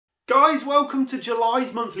Guys, welcome to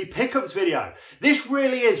July's monthly pickups video. This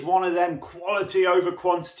really is one of them quality over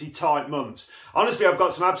quantity type months. Honestly, I've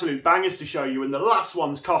got some absolute bangers to show you, and the last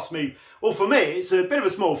one's cost me, well, for me, it's a bit of a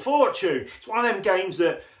small fortune. It's one of them games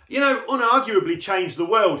that, you know, unarguably changed the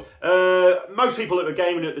world. Most people that were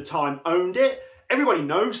gaming at the time owned it. Everybody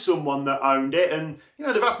knows someone that owned it, and you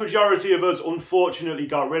know, the vast majority of us unfortunately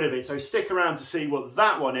got rid of it. So stick around to see what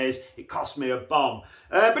that one is. It cost me a bomb.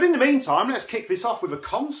 But in the meantime, let's kick this off with a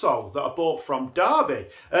console that I bought from Derby.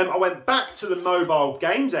 I went back to the Mobile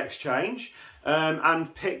Games Exchange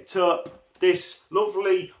and picked up this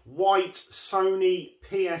lovely white Sony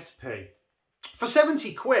PSP for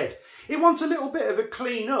 70 quid. It wants a little bit of a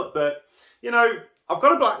clean up, but you know, I've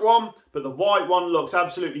got a black one, but the white one looks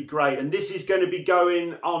absolutely great. And this is going to be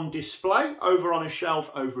going on display over on a shelf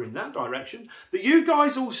over in that direction that you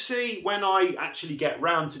guys will see when I actually get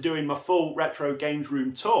round to doing my full Retro Games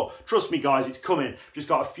Room tour. Trust me guys, it's coming. Just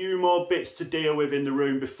got a few more bits to deal with in the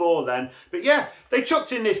room before then. But yeah, they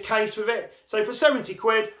chucked in this case with it. So for 70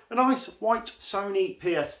 quid, a nice white Sony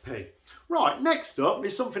PSP. Right, next up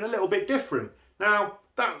is something a little bit different. Now,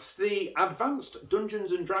 that's the Advanced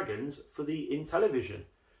Dungeons & Dragons for the Intellivision.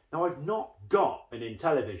 Now, I've not got an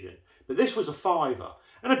Intellivision, but this was a £5.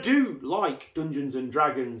 And I do like Dungeons &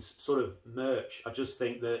 Dragons sort of merch. I just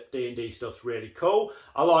think that D&D stuff's really cool.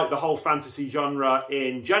 I like the whole fantasy genre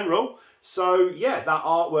in general. So, yeah, that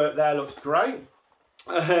artwork there looks great.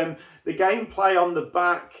 The gameplay on the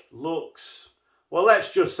back looks, well,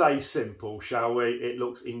 let's just say simple, shall we? It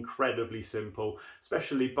looks incredibly simple,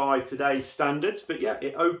 especially by today's standards. But yeah,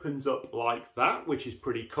 it opens up like that, which is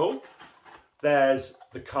pretty cool. There's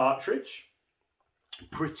the cartridge,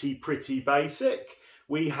 pretty basic.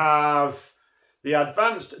 We have the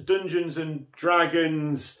Advanced Dungeons &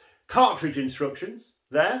 Dragons cartridge instructions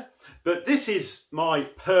there. But this is my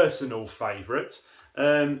personal favourite,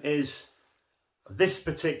 is this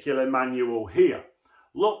particular manual here.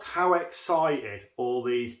 Look how excited all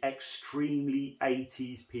these extremely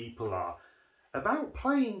 80s people are about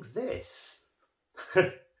playing this.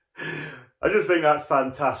 I just think that's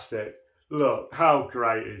fantastic. Look, how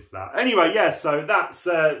great is that? Anyway, yeah, so that's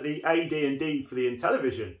the AD&D for the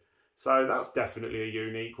Intellivision. So that's definitely a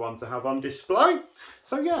unique one to have on display.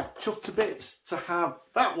 So yeah, chuffed to bits to have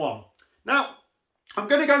that one. Now, I'm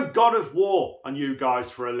going to go God of War on you guys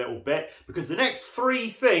for a little bit, because the next three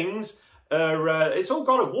things it's all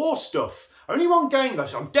God of War stuff. Only one game though,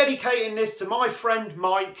 so I'm dedicating this to my friend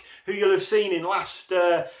Mike, who you'll have seen in my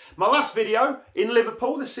last video in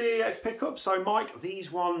Liverpool, the CEX pickup. So Mike,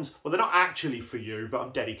 these ones, well, they're not actually for you, but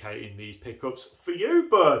I'm dedicating these pickups for you,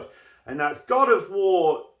 bud. And that's God of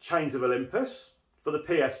War Chains of Olympus for the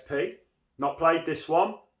PSP. Not played this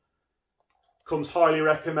one. Comes highly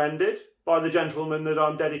recommended by the gentleman that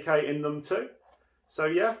I'm dedicating them to. So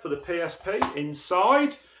yeah, for the PSP,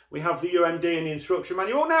 inside we have the UMD and the instruction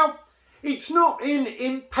manual. Now, it's not in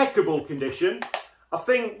impeccable condition. I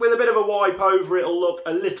think with a bit of a wipe over, it'll look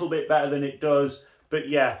a little bit better than it does. But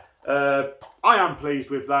yeah, I am pleased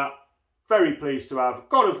with that. Very pleased to have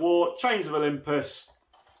God of War, Chains of Olympus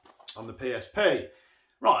on the PSP.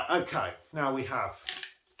 Right, okay, now we have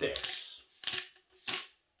this.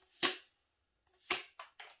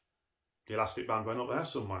 The elastic band went up there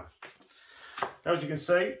somewhere. As you can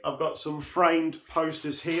see, I've got some framed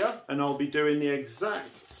posters here, and I'll be doing the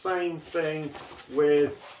exact same thing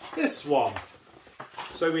with this one.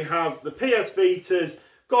 So we have the PS Vita's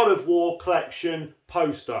God of War collection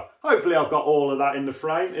poster. Hopefully I've got all of that in the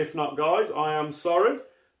frame. If not, guys, I am sorry.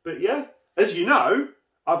 But yeah, as you know,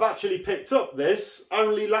 I've actually picked up this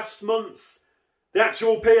only last month, the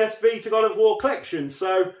actual PS Vita God of War collection.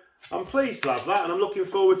 So I'm pleased to have that, and I'm looking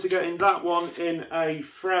forward to getting that one in a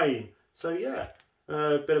frame. So yeah,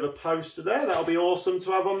 a bit of a poster there. That'll be awesome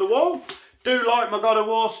to have on the wall. Do like my God of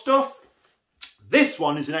War stuff. This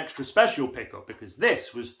one is an extra special pickup because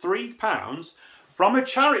this was £3 from a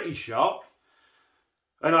charity shop.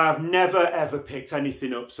 And I have never ever picked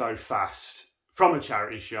anything up so fast from a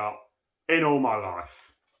charity shop in all my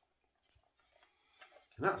life.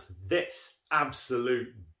 And that's this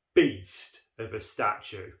absolute beast of a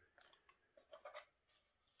statue.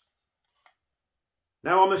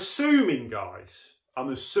 Now, I'm assuming, guys,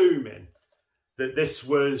 that this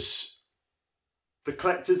was the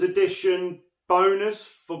collector's edition bonus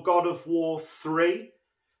for God of War 3.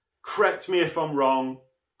 Correct me if I'm wrong.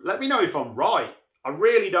 Let me know if I'm right. I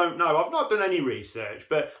really don't know. I've not done any research,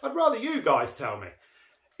 but I'd rather you guys tell me.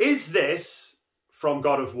 Is this from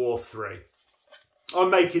God of War 3? I'm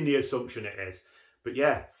making the assumption it is. But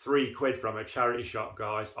yeah, £3 from a charity shop,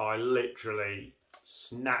 guys. I literally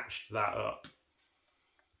snatched that up.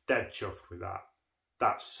 Dead chuffed with that.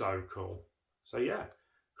 That's so cool. So yeah,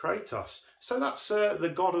 Kratos. So that's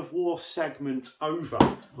the God of War segment over.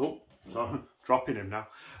 Oh, sorry, dropping him now.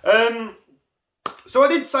 So I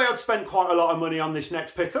did say I'd spent quite a lot of money on this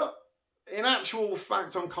next pickup. In actual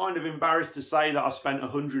fact, I'm kind of embarrassed to say that I spent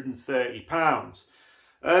 £130.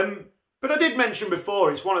 But I did mention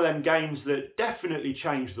before, it's one of them games that definitely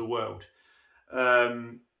changed the world.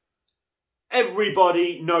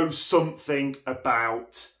 Everybody knows something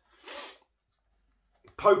about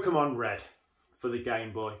Pokemon Red for the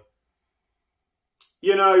Game Boy.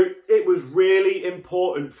 You know, it was really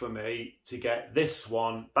important for me to get this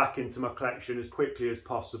one back into my collection as quickly as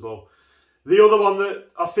possible. The other one that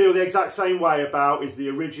I feel the exact same way about is the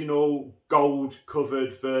original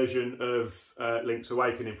gold-covered version of Link's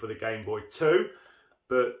Awakening for the Game Boy 2.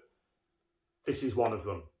 But this is one of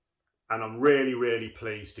them. And I'm really, really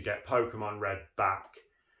pleased to get Pokemon Red back.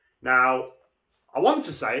 Now, I want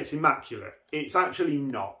to say it's immaculate. It's actually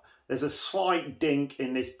not. There's a slight dink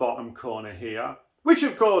in this bottom corner here, which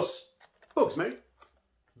of course bugs me,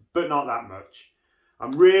 but not that much.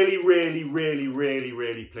 I'm really, really, really, really,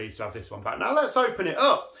 really pleased to have this one back. Now let's open it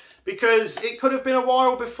up, because it could have been a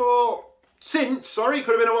while since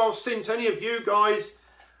any of you guys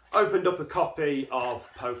opened up a copy of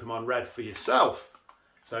Pokemon Red for yourself.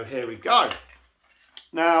 So here we go.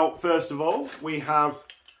 Now, first of all, we have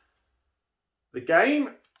the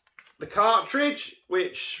game, the cartridge,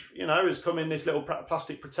 which, you know, has come in this little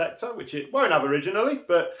plastic protector, which it won't have originally,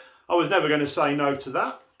 but I was never going to say no to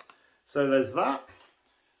that. So there's that.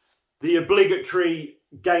 The obligatory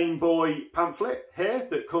Game Boy pamphlet here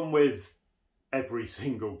that come with every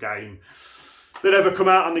single game that ever come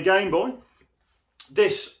out on the Game Boy.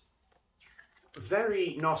 This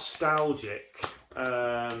very nostalgic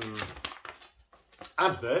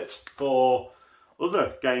advert for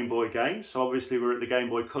other Game Boy games. So obviously we're at the Game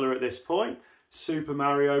Boy Color at this point. Super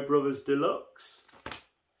Mario Brothers Deluxe.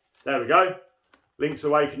 There we go. Link's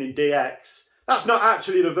Awakening DX. That's not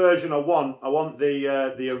actually the version I want. I want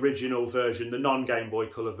the original version, the non-Game Boy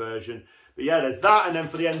Color version. But yeah, there's that. And then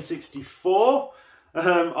for the N64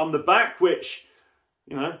 on the back, which,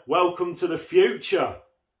 you know, welcome to the future.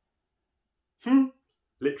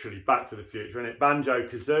 Literally back to the future, isn't it?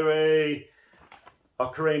 Banjo-Kazooie,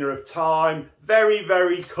 Ocarina of Time. Very,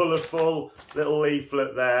 very colourful little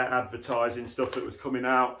leaflet there advertising stuff that was coming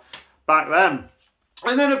out back then.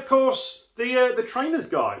 And then, of course, the trainer's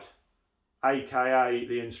guide, aka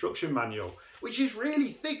the instruction manual, which is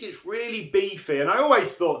really thick, it's really beefy, and I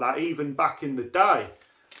always thought that even back in the day.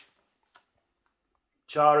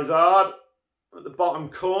 Charizard at the bottom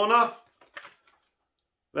corner.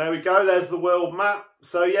 There we go, there's the world map.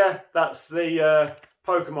 So yeah, that's the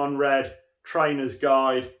Pokemon Red trainer's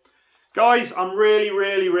guide. Guys, I'm really,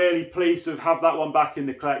 really, really pleased to have that one back in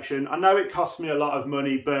the collection. I know it cost me a lot of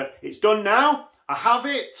money, but it's done now. I have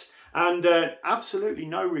it. And absolutely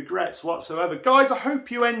no regrets whatsoever. Guys, I hope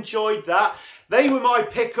you enjoyed that. They were my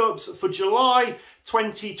pickups for July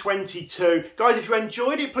 2022. Guys, if you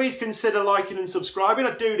enjoyed it, please consider liking and subscribing.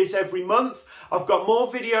 I do this every month. I've got more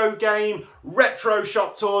video game retro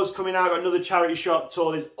shop tours coming out. I've got another charity shop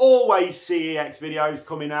tour. There's always CEX videos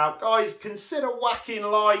coming out. Guys, consider whacking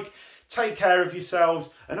like. Take care of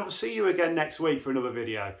yourselves. And I'll see you again next week for another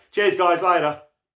video. Cheers, guys. Later.